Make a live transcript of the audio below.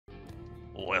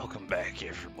Welcome back,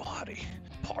 everybody.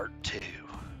 Part 2.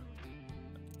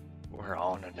 We're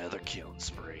on another killing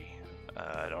spree.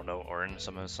 I don't know, we're in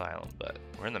some asylum, but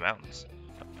we're in the mountains.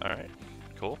 Alright,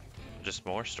 cool. Just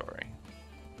more story.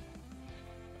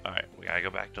 Alright, we gotta go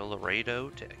back to Laredo,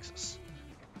 Texas.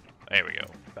 There we go,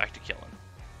 back to killing.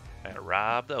 I gotta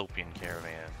rob the opium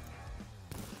caravan.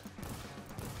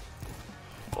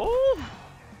 Oh!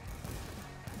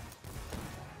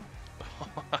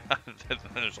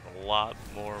 There's a lot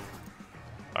more.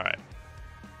 Alright.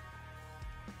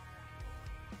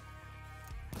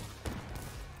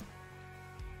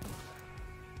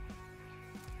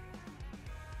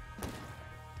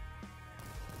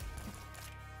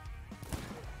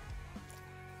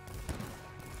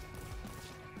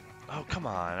 Oh, come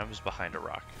on. I was behind a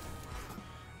rock.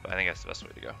 But I think that's the best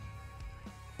way to go.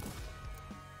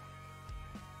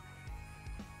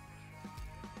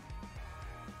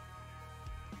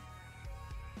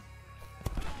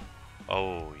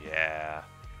 Oh, yeah.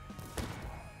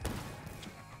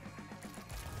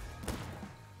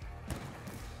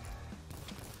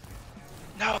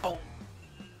 No!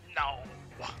 No!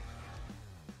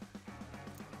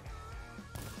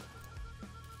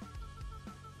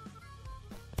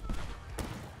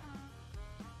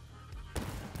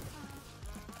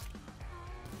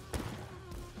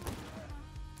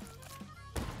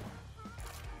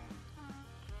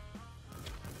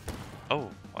 Oh,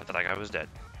 I thought that guy was dead.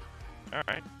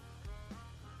 Alright.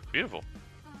 Beautiful.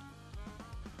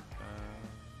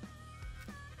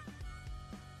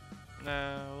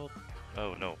 No.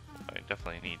 Oh, no. I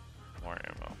definitely need more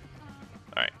ammo.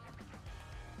 Alright.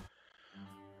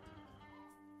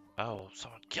 Oh,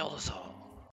 someone killed us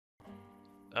all.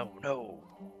 Oh, no.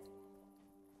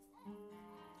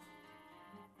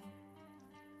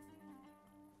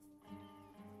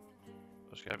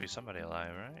 There's gotta be somebody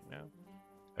alive, right? No.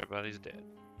 Everybody's dead.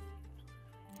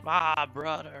 My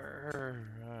brother!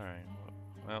 Alright.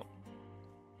 Well.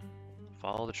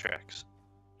 Follow the tracks.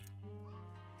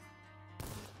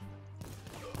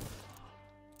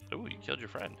 Ooh, you killed your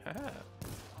friend. Haha.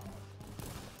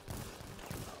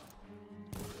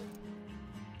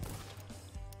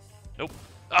 Nope.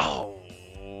 Oh!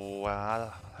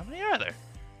 How many are there?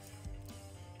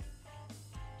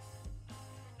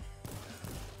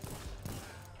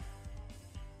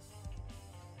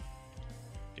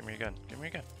 Give me your gun. Give me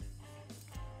your gun.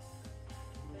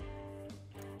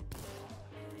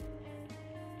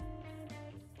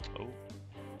 Oh.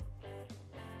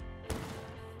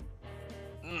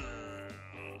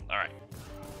 Alright.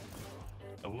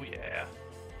 Oh, yeah.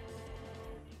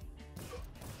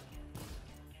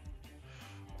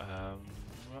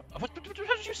 What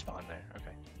did you spawn there?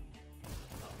 Okay.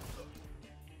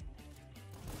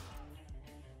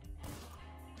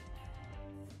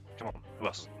 Come on. Who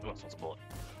else? Who else wants a bullet?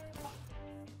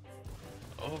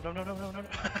 Oh, no, no, no, no, no, no.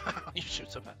 You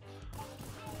shoot so bad.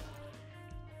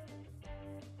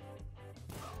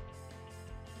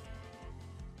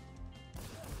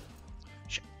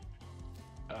 Shit.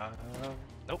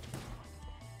 Nope.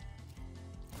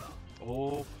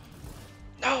 Oh.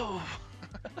 No!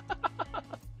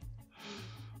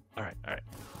 Alright, alright.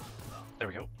 There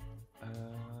we go.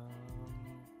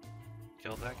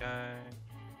 Killed that guy.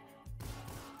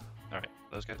 Alright,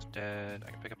 those guys are dead.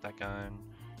 I can pick up that gun.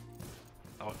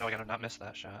 Oh, no, I gotta not miss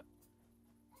that shot.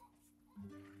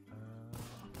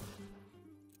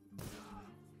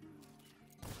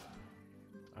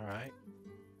 Alright.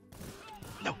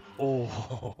 No!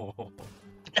 Oh!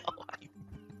 No!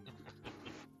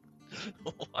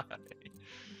 Why?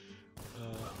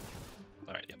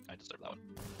 Alright, yep, I deserve that one.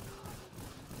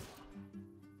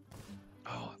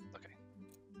 Oh, okay.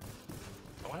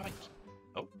 Oh, why do I...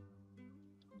 Oh.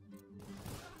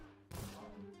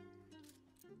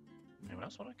 Anyone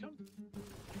else want to come?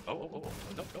 Oh,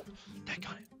 nope, nope. That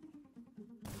got it.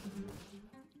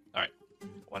 Alright.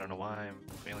 Well, I don't know why I'm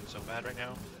feeling so bad right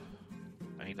now.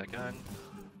 I need that gun.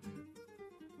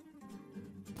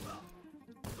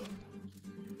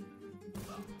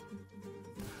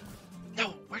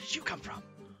 No! Where did you come from?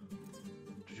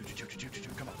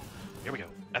 Come on. Here we go.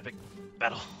 Epic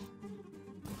battle.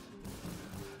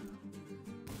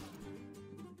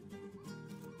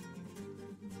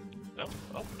 No.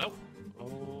 Oh, no.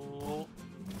 Oh.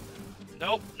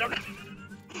 No, no, no.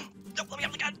 Don't let me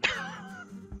have the gun.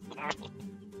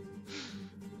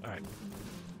 Alright.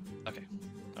 Okay.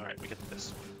 Alright, we get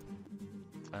this.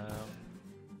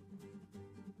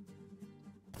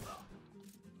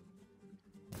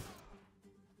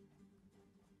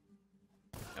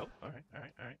 Oh, alright.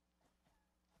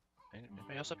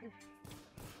 Anybody else up here?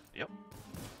 Yep.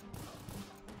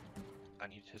 I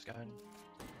need his gun.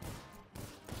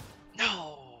 No!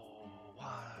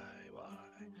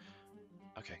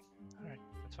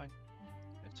 fine.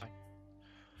 It's fine.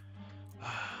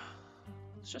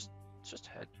 Let's just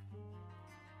head.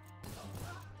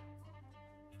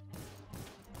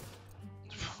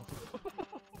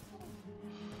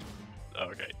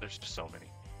 Okay, there's just so many.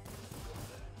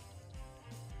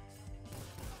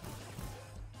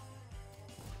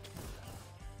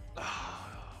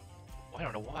 I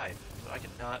don't know why, but I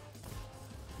cannot.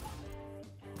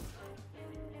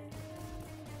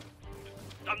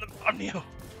 I'm Neo.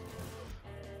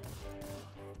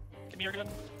 Give me your gun.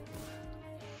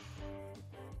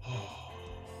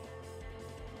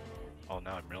 Oh,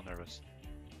 now I'm real nervous.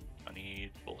 I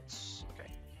need bullets.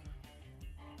 Okay.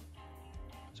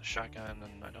 It's a shotgun,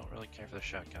 and I don't really care for the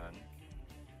shotgun.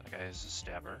 That guy is a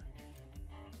stabber.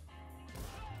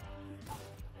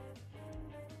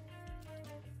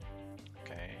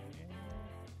 Okay.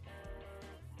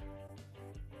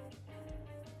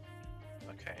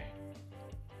 Okay.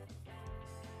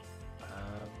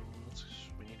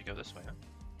 We need to go this way, huh?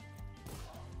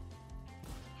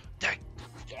 Dang!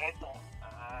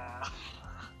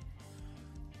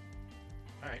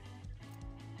 Alright.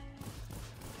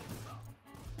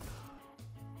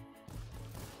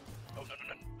 Oh, no.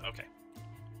 Okay.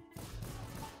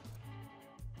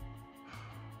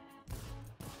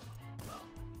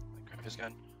 Grab his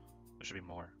gun. There should be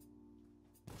more.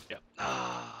 Yep. No.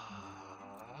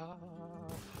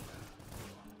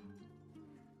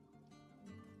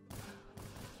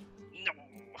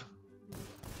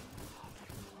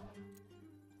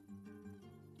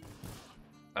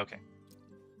 Okay.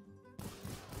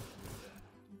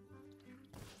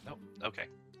 Nope. Okay.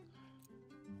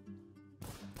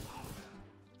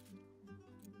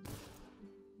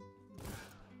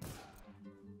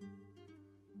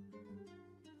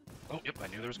 Oh, yep, I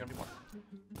knew there was gonna be more.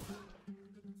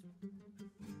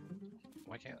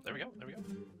 Why can't? There we go, there we go.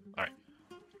 Alright.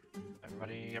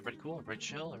 Everybody cool? Everybody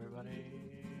chill? Everybody...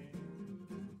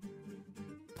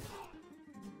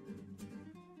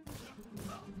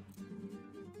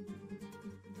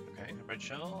 Okay, everybody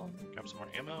chill. Grab some more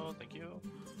ammo, thank you.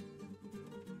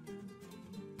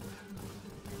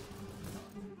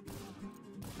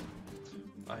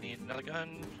 I need another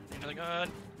gun. Another gun.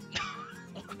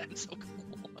 Oh, that's so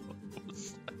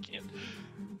close. I can't.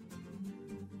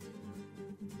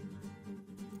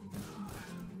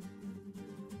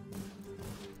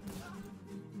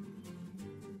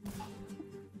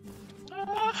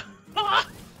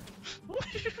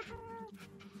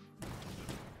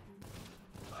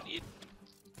 I need.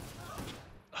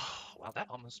 Oh, wow, that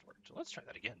almost worked. Let's try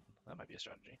that again. That might be a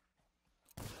strategy.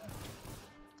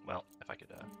 Well, if I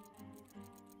could.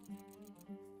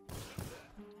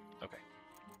 Okay.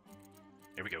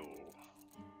 Here we go.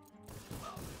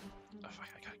 Oh, fuck,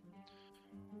 I got it.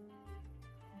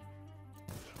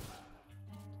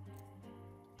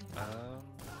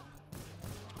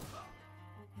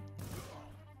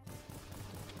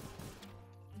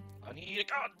 I need a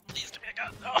gun! Please give me a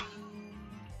gun! No!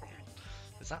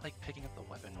 It's not like picking up the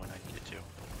weapon when I need it to.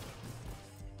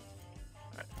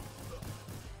 Alright.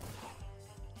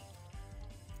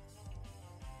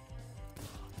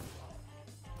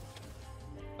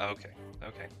 Okay,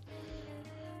 okay.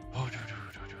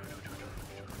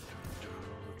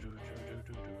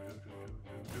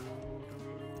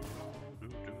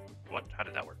 What? How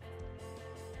did that work?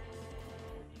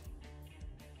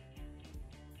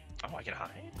 Oh, I can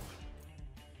hide?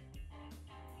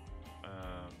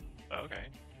 Okay.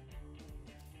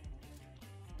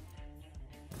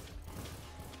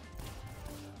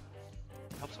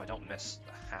 Helps if I don't miss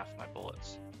half my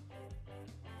bullets.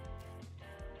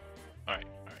 Alright.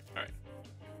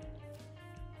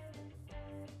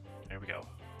 There we go.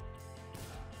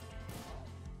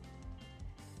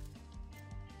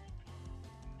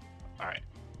 Alright.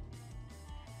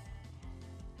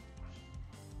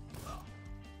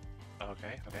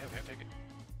 Okay.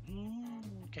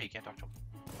 Okay, you can't talk to him.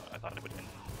 I thought it would end.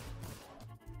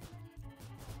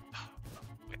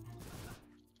 Okay.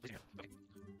 Please, okay.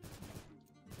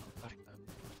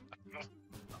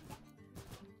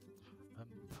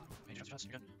 Hey, just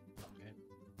again. Okay.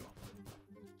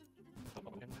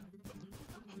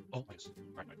 Oh, nice.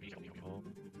 Alright,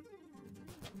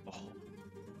 oh.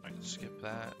 Alright, skip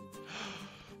that.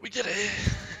 We did it!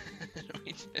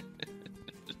 We did it.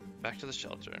 Back to the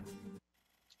shelter.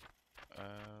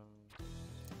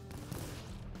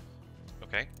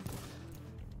 Okay.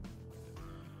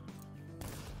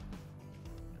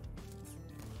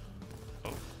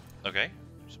 Oh, okay.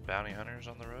 There's bounty hunters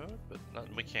on the road, but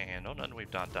nothing we can't handle, nothing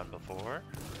we've not done before.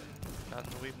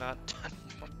 Nothing we've not done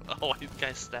before. Oh, you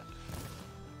guys step.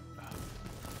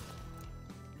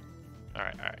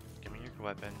 Alright. Give me your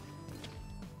weapon.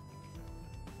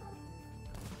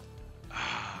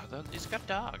 He's got a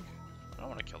dog. I don't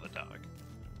want to kill the dog.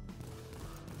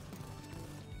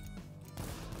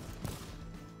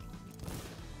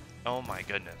 Oh my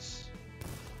goodness.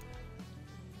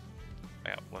 I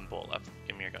got one bullet left.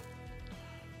 Give me your gun.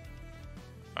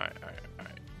 Alright, alright,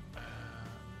 alright.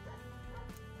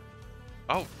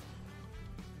 Oh!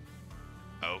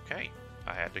 Okay.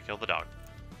 I had to kill the dog.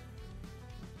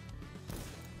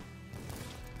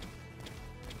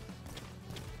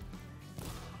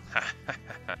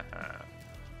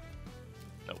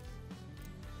 Nope.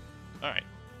 Alright.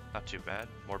 Not too bad.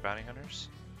 More bounty hunters.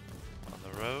 On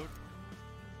the road.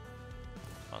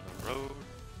 On the road.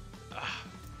 Ah.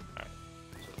 Alright.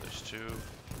 So there's two.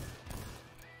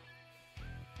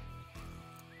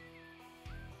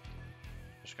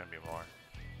 There's gonna be more.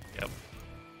 Yep.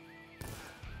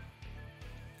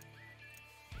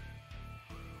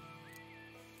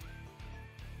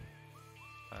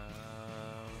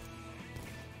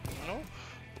 No.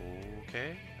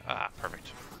 Okay. Ah,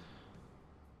 perfect.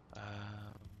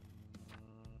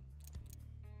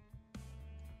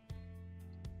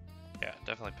 Yeah,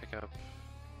 definitely pick up.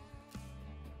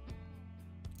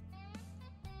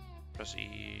 Press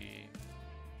E.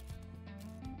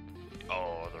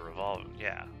 Oh, the revolver.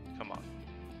 Yeah, come on.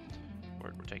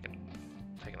 We're taking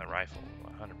the rifle,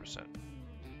 100%.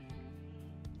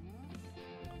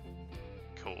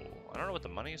 Cool. I don't know what the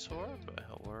money is for, but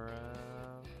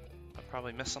I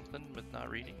probably missed something with not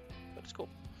reading, but it's cool.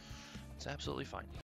 It's absolutely fine.